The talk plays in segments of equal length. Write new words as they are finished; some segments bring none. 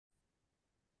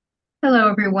Hello,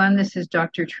 everyone. This is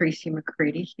Dr. Tracy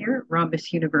McCready here at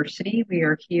Rhombus University. We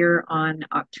are here on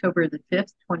October the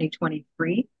 5th,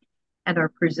 2023, and our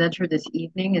presenter this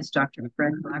evening is Dr.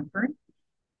 Fred Blackburn,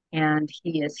 and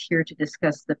he is here to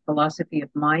discuss the philosophy of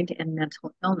mind and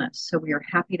mental illness. So we are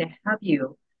happy to have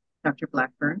you, Dr.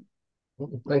 Blackburn.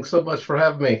 Thanks so much for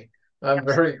having me. I'm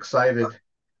Yes. very excited.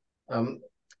 Um,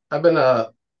 I've been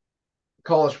a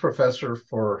college professor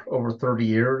for over 30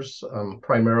 years,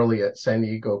 primarily at San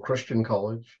Diego Christian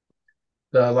College.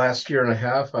 The last year and a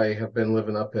half, I have been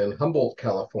living up in Humboldt,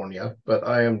 California, but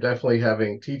I am definitely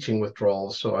having teaching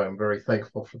withdrawals, so I'm very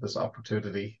thankful for this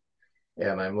opportunity.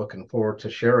 And I'm looking forward to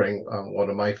sharing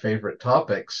one of my favorite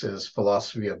topics is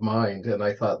philosophy of mind. And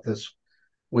I thought this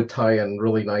would tie in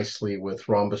really nicely with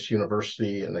Rhombus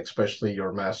University and especially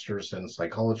your master's in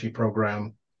psychology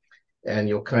program. And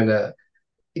you'll kind of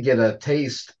get a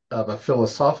taste of a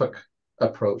philosophic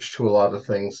approach to a lot of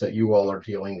things that you all are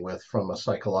dealing with from a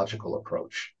psychological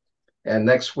approach. And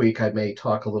next week, I may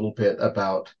talk a little bit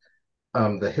about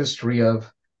the history of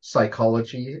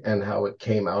psychology and how it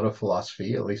came out of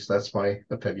philosophy. At least that's my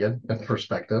opinion and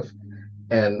perspective.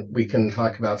 And we can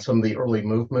talk about some of the early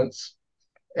movements.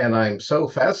 And I'm so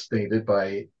fascinated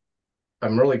by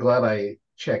I'm really glad I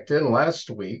checked in last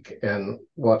week and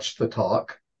watched the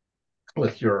talk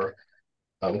with your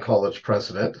college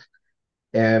president.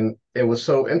 And it was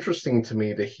so interesting to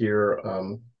me to hear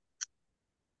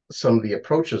some of the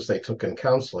approaches they took in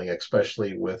counseling,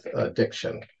 especially with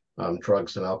addiction,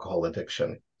 drugs and alcohol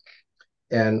addiction.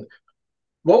 And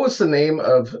what was the name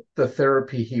of the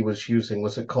therapy he was using?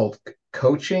 Was it called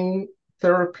coaching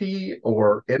therapy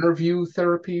or interview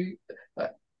therapy?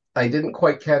 I didn't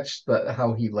quite catch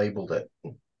how he labeled it.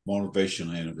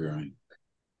 Motivational interviewing.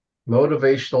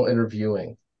 Motivational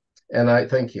interviewing. And I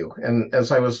thank you. And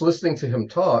as I was listening to him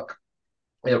talk,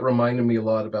 it reminded me a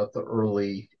lot about the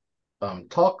early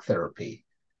talk therapy,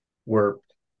 where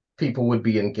people would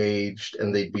be engaged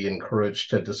and they'd be encouraged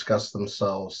to discuss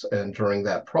themselves. And during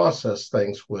that process,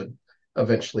 things would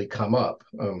eventually come up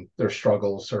their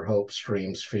struggles, their hopes,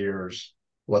 dreams, fears,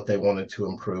 what they wanted to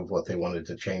improve, what they wanted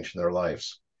to change in their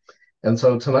lives. And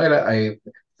so tonight, I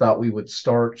thought we would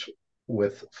start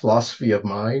with philosophy of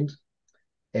mind.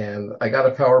 And I got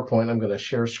a PowerPoint I'm going to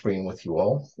share screen with you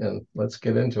all, and let's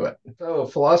get into it. So,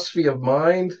 philosophy of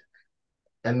mind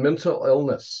and mental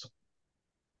illness.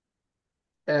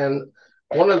 And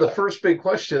one of the first big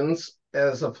questions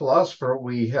as a philosopher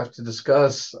we have to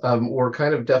discuss, we're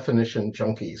kind of definition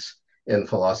junkies in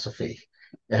philosophy,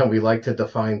 and we like to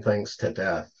define things to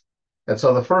death. And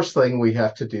so the first thing we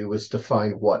have to do is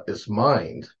define what is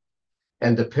mind.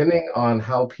 And depending on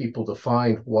how people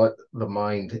define what the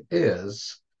mind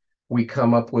is, we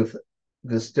come up with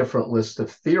this different list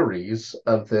of theories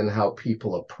of then how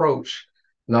people approach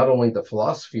not only the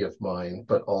philosophy of mind,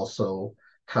 but also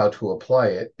how to apply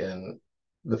it in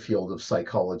the field of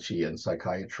psychology and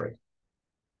psychiatry.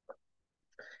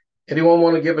 Anyone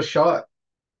want to give a shot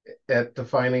at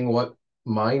defining what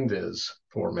mind is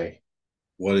for me?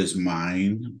 What is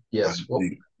mind? I Yes. Well,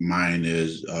 think mind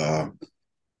is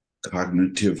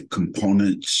cognitive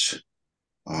components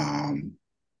um,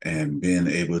 and being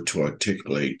able to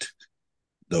articulate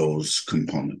those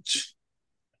components.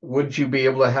 would you be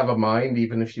able to have a mind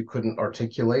even if you couldn't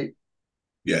articulate?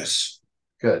 Yes.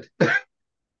 Good.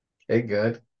 Okay,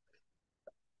 good.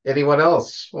 Anyone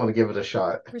else want to give it a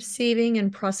shot? Receiving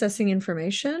and processing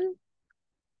information.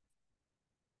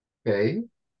 Okay.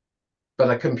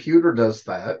 But a computer does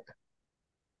that.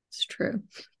 It's true.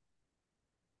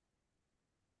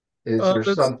 Is there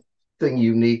That's something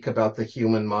unique about the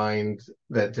human mind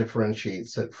that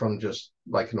differentiates it from just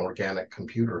like an organic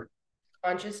computer?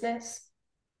 Consciousness.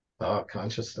 Oh,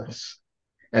 consciousness.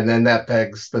 And then that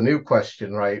begs the new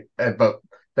question, right? But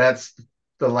that's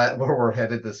where we're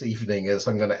headed this evening is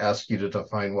I'm going to ask you to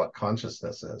define what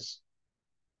consciousness is.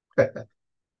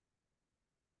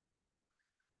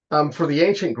 For the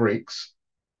ancient Greeks,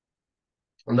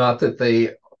 not that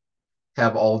they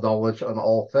have all knowledge on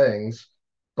all things,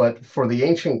 but for the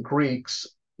ancient Greeks,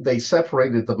 they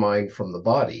separated the mind from the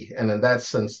body. And in that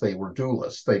sense, they were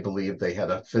dualists. They believed they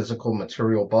had a physical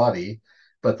material body,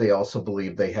 but they also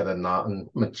believed they had a non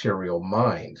material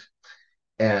mind.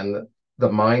 And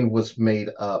the mind was made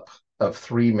up of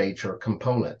three major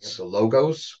components: the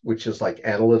logos, which is like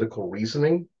analytical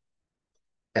reasoning.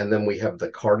 And then we have the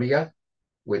cardia,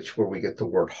 which where we get the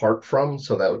word heart from.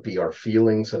 So that would be our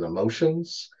feelings and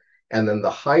emotions. And then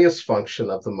the highest function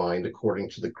of the mind, according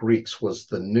to the Greeks, was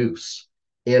the nous,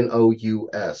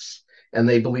 Nous. And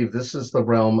they believe this is the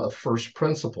realm of first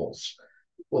principles.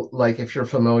 Well, like if you're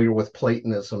familiar with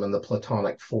Platonism and the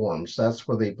Platonic forms, that's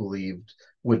where they believed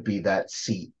would be that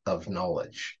seat of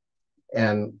knowledge.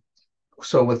 And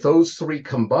so with those three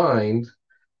combined,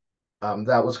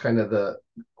 that was kind of the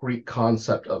Greek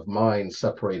concept of mind,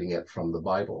 separating it from the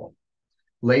Bible.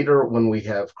 Later, when we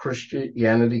have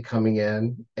Christianity coming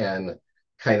in and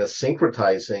kind of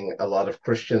syncretizing a lot of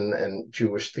Christian and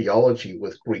Jewish theology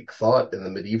with Greek thought in the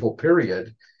medieval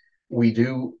period, we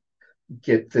do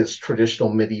get this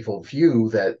traditional medieval view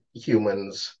that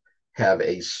humans have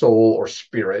a soul or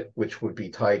spirit, which would be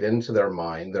tied into their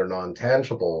mind, their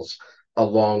non-tangibles,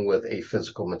 along with a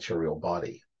physical material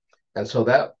body. And so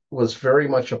that was very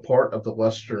much a part of the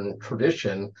Western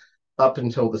tradition up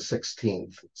until the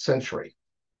 16th century.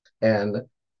 And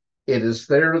it is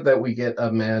there that we get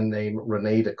a man named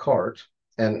Rene Descartes.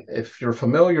 And if you're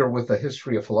familiar with the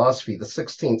history of philosophy, the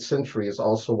 16th century is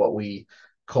also what we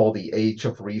call the Age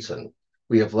of Reason.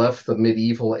 We have left the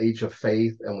medieval age of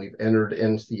faith and we've entered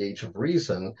into the age of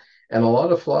reason. And a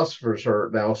lot of philosophers are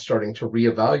now starting to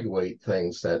reevaluate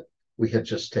things that we had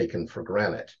just taken for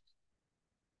granted.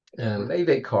 And Rene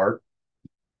Descartes,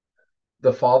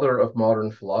 the father of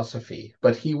modern philosophy,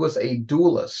 but he was a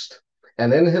dualist.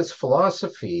 And in his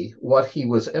philosophy, what he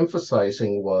was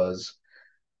emphasizing was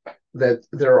that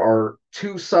there are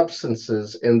two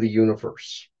substances in the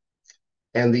universe.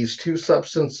 And these two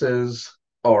substances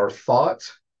are thought,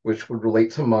 which would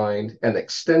relate to mind, and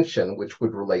extension, which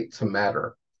would relate to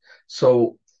matter.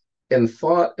 So in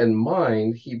thought and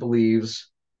mind, he believes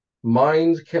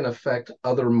mind can affect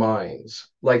other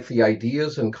minds, like the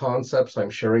ideas and concepts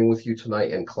I'm sharing with you tonight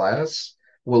in class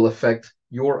will affect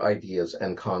your ideas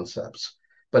and concepts.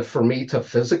 But for me to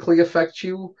physically affect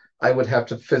you, I would have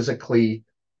to physically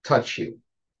touch you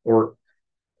or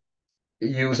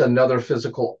use another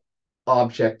physical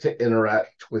object to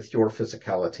interact with your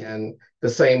physicality. And the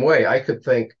same way, I could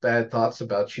think bad thoughts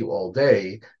about you all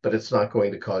day, but it's not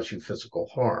going to cause you physical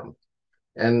harm.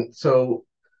 And so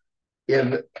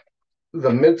in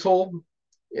the mental,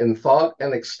 in thought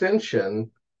and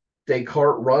extension,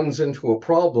 Descartes runs into a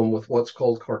problem with what's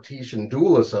called Cartesian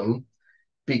dualism,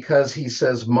 because he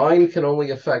says mind can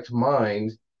only affect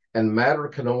mind and matter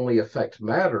can only affect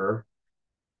matter.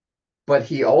 But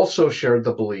he also shared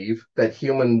the belief that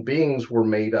human beings were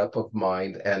made up of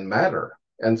mind and matter.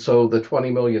 And so the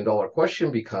 $20 million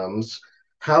question becomes,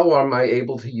 how am I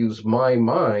able to use my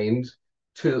mind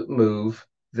to move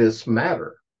this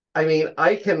matter? I mean,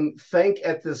 I can think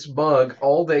at this mug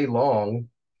all day long,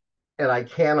 and I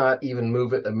cannot even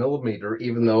move it a millimeter,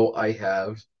 even though I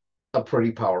have a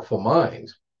pretty powerful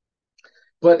mind.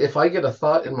 But if I get a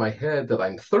thought in my head that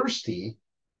I'm thirsty,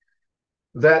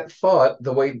 that thought,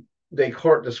 the way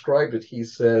Descartes described it, he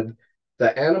said,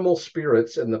 the animal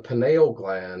spirits in the pineal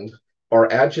gland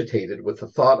are agitated with the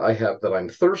thought I have that I'm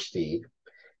thirsty,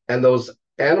 and those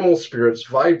animal spirits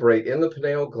vibrate in the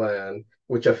pineal gland,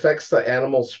 which affects the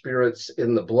animal spirits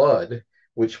in the blood,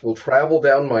 which will travel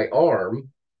down my arm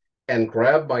and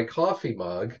grab my coffee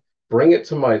mug, bring it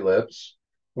to my lips,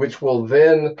 which will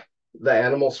then, the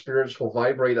animal spirits will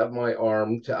vibrate up my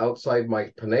arm to outside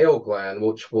my pineal gland,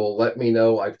 which will let me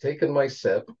know I've taken my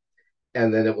sip,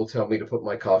 and then it will tell me to put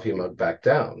my coffee mug back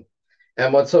down.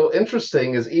 And what's so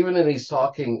interesting is even when he's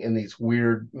talking in these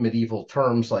weird medieval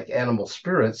terms like animal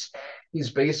spirits,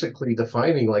 he's basically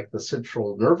defining like the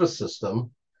central nervous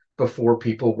system before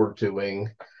people were doing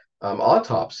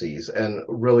autopsies and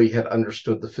really had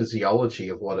understood the physiology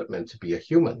of what it meant to be a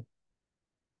human.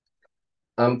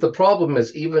 The problem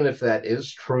is, even if that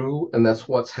is true and that's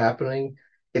what's happening,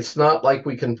 it's not like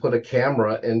we can put a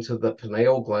camera into the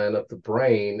pineal gland of the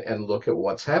brain and look at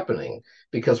what's happening,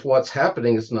 because what's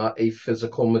happening is not a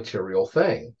physical material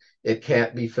thing. It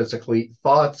can't be physically,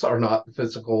 thoughts are not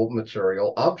physical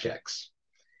material objects.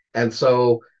 And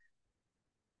so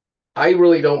I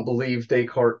really don't believe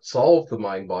Descartes solved the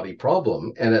mind-body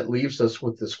problem. And it leaves us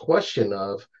with this question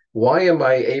of, why am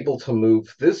I able to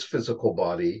move this physical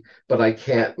body, but I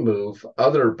can't move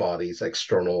other bodies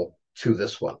external to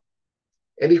this one?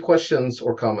 Any questions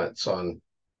or comments on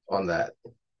that?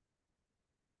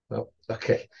 No?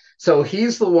 Okay. So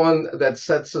he's the one that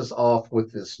sets us off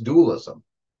with this dualism.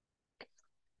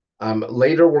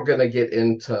 Later, we're going to get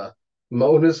into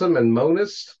monism and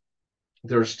monist.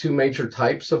 There's two major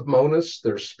types of monists.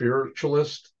 There's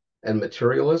spiritualist and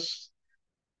materialist.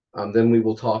 Then we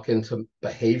will talk into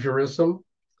behaviorism,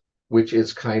 which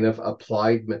is kind of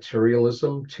applied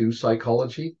materialism to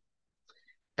psychology.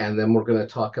 And then we're going to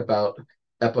talk about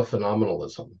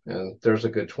epiphenomenalism. And there's a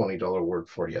good $20 word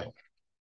for you.